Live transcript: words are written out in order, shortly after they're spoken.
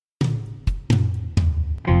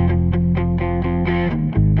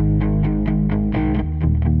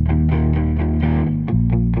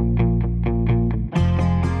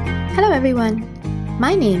everyone.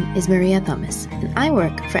 My name is Maria Thomas, and I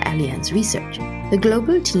work for Allianz Research, the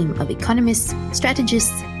global team of economists,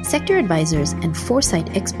 strategists, sector advisors, and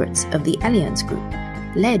foresight experts of the Allianz Group,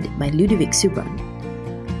 led by Ludovic Subran.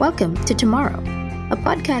 Welcome to Tomorrow, a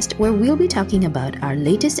podcast where we'll be talking about our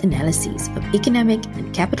latest analyses of economic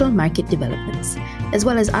and capital market developments, as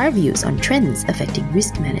well as our views on trends affecting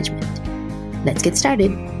risk management. Let's get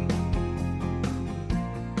started.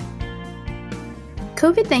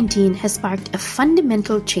 COVID-19 has sparked a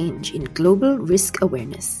fundamental change in global risk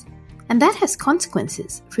awareness, and that has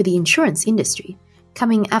consequences for the insurance industry,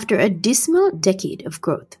 coming after a dismal decade of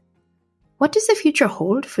growth. What does the future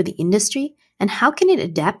hold for the industry, and how can it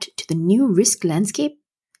adapt to the new risk landscape?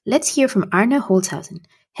 Let's hear from Arne Holzhausen,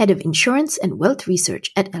 Head of Insurance and Wealth Research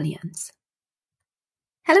at Allianz.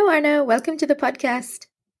 Hello, Arne. Welcome to the podcast.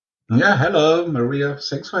 Yeah, hello, Maria.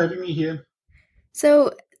 Thanks for having me here.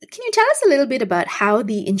 So, can you tell us a little bit about how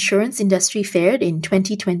the insurance industry fared in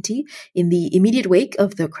 2020 in the immediate wake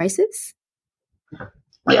of the crisis?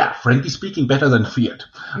 Yeah, frankly speaking, better than feared.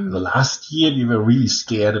 The last year, we were really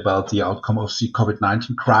scared about the outcome of the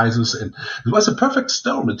COVID-19 crisis, and it was a perfect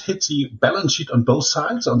storm. It hit the balance sheet on both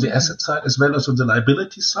sides, on the asset side as well as on the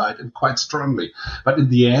liability side, and quite strongly. But in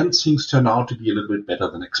the end, things turned out to be a little bit better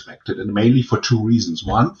than expected, and mainly for two reasons.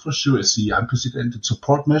 One, for sure, is the unprecedented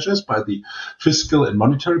support measures by the fiscal and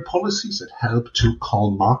monetary policies that helped to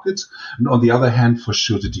calm markets, and on the other hand, for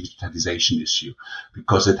sure, the digitalization issue,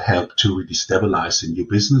 because it helped to really stabilize the new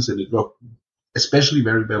business, and it worked especially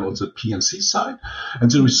very well on the P&C side.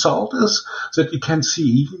 And the result is that you can see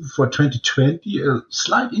even for 2020 a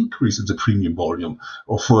slight increase in the premium volume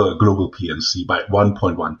of global P&C by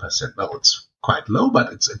 1.1%. Now it's quite low,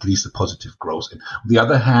 but it's at least a positive growth. And on the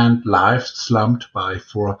other hand, life slumped by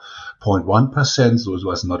 4.1%, so it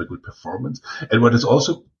was not a good performance. And what is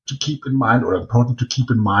also to keep in mind, or important to keep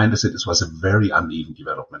in mind, is that this was a very uneven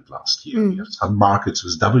development last year. We have some markets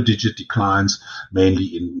with double-digit declines, mainly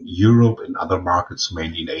in Europe, and other markets,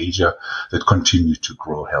 mainly in Asia, that continue to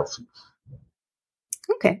grow healthy.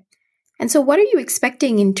 Okay. And so what are you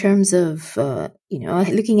expecting in terms of,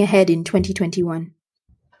 looking ahead in 2021?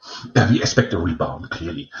 Yeah, we expect a rebound,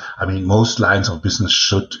 clearly. I mean, most lines of business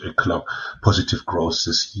should clock positive growth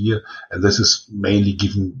this year, and this is mainly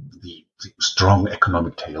given the strong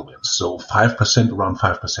economic tailwinds. So 5%, around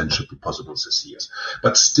 5% should be possible this year.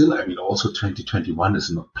 But still, I mean, also 2021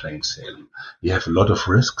 is not plain sailing. We have a lot of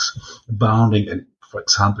risks abounding. And for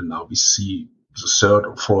example, now we see the third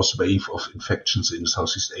or fourth wave of infections in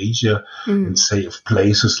Southeast Asia, and say if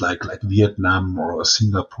places like Vietnam or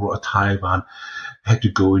Singapore or Taiwan had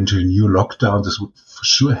to go into a new lockdown, this would for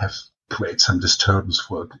sure have create some disturbance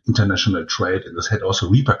for international trade, and this had also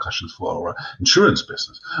repercussions for our insurance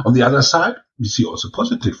business. On the other side, we see also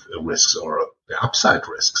positive risks or the upside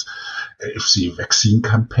risks. If the vaccine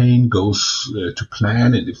campaign goes to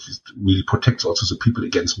plan, and if it really protects also the people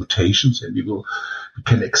against mutations, then we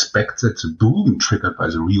can expect that the boom triggered by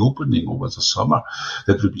the reopening over the summer,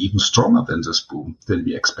 that will be even stronger than this boom than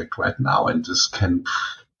we expect right now. And this can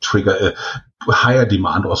trigger a higher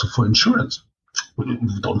demand also for insurance.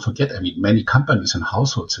 Don't forget, I mean, many companies and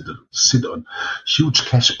households sit on huge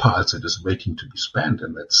cash piles that is waiting to be spent,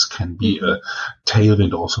 and that can be a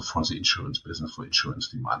tailwind also for the insurance business, for insurance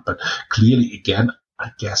demand. But clearly, again,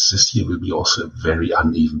 I guess this year will be also a very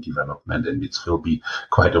uneven development, and it will be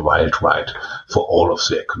quite a wild ride for all of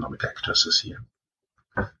the economic actors this year.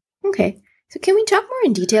 Okay. So can we talk more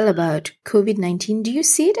in detail about COVID-19? Do you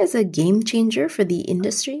see it as a game changer for the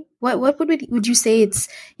industry? What would you say its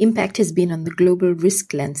impact has been on the global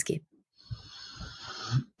risk landscape?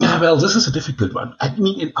 Well, this is a difficult one. I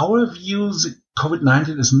mean, in our views,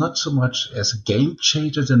 COVID-19 is not so much as a game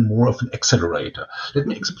changer than more of an accelerator. Let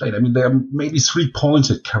me explain. I mean, there are maybe 3 points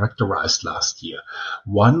that characterized last year.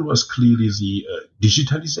 One was clearly the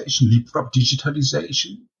digitalization, leapfrog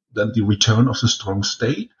digitalization, then the return of the strong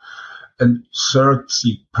state, and third,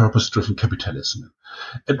 the purpose-driven capitalism.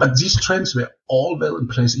 But these trends were all well in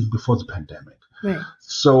place even before the pandemic. Right.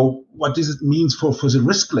 So what does it mean for the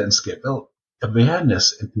risk landscape? Well,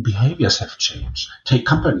 awareness and behaviors have changed. Take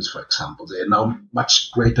companies, for example. They are now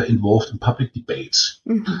much greater involved in public debates.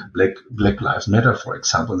 Black Lives Matter, for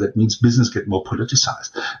example. That means business get more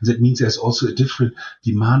politicized. That means there's also a different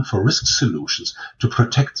demand for risk solutions to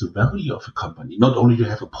protect the value of a company. Not only to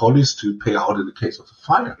have a policy to pay out in the case of a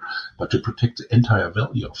fire, but to protect the entire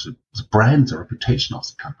value of the the brand, the reputation of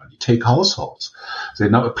the company. Take households. They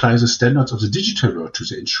now apply the standards of the digital world to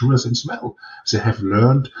the insurers as well. They have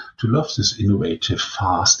learned to love this innovative,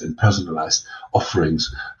 fast, and personalized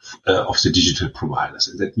offerings of the digital providers.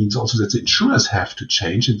 And that means also that the insurers have to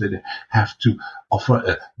change and they have to offer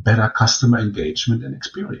a better customer engagement and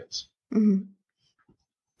experience. Mm-hmm.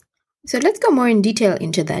 So let's go more in detail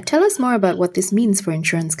into that. Tell us more about what this means for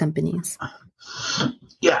insurance companies.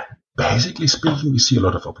 Yeah. Basically speaking, we see a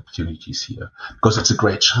lot of opportunities here because it's a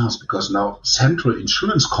great chance because now central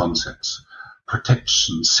insurance concepts,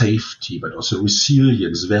 protection, safety, but also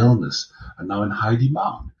resilience, wellness are now in high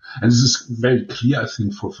demand. And this is very clear, I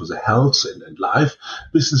think, for the health and life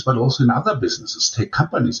business, but also in other businesses. Take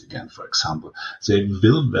companies again, for example. They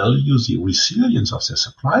will value the resilience of their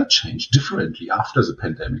supply chain differently after the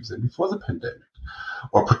pandemic than before the pandemic.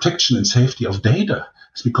 Or protection and safety of data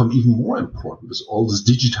has become even more important with all this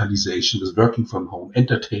digitalization, with working from home,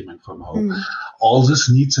 entertainment from home. All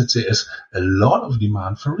this needs that there is a lot of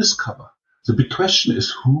demand for risk cover. The big question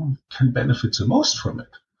is who can benefit the most from it?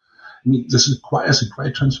 I mean, this requires a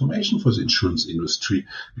great transformation for the insurance industry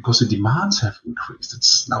because the demands have increased.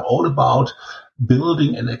 It's now all about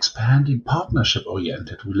building and expanding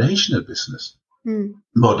partnership-oriented relational business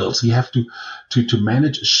models. You have to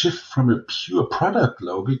manage a shift from a pure product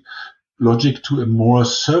logic to a more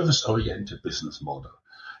service-oriented business model.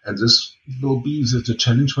 And this will be the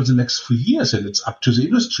challenge for the next few years. And it's up to the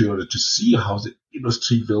industry in order to see how the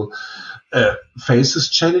industry will face this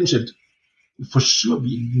challenge. And for sure,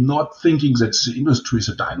 we're not thinking that the industry is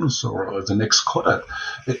a dinosaur or the next Kodak.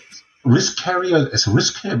 As a risk carrier,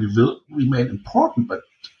 we will remain important. But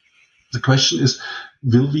the question is,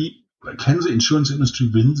 can the insurance industry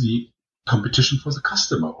win the competition for the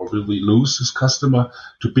customer, or will we lose this customer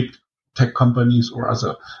to big tech companies or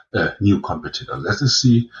other new competitors? That is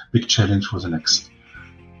the big challenge for the next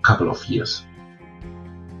couple of years.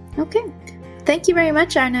 Okay. Thank you very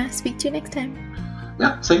much, Arne. Speak to you next time.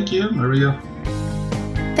 Yeah, thank you, Maria.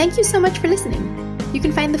 Thank you so much for listening. You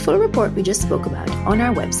can find the full report we just spoke about on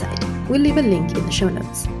our website. We'll leave a link in the show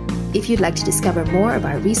notes. If you'd like to discover more of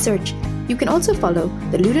our research, you can also follow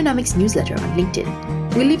the Ludonomics newsletter on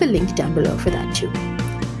LinkedIn. We'll leave a link down below for that too.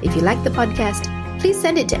 If you like the podcast, please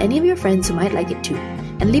send it to any of your friends who might like it too,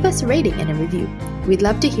 and leave us a rating and a review. We'd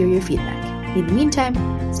love to hear your feedback. In the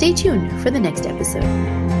meantime, stay tuned for the next episode.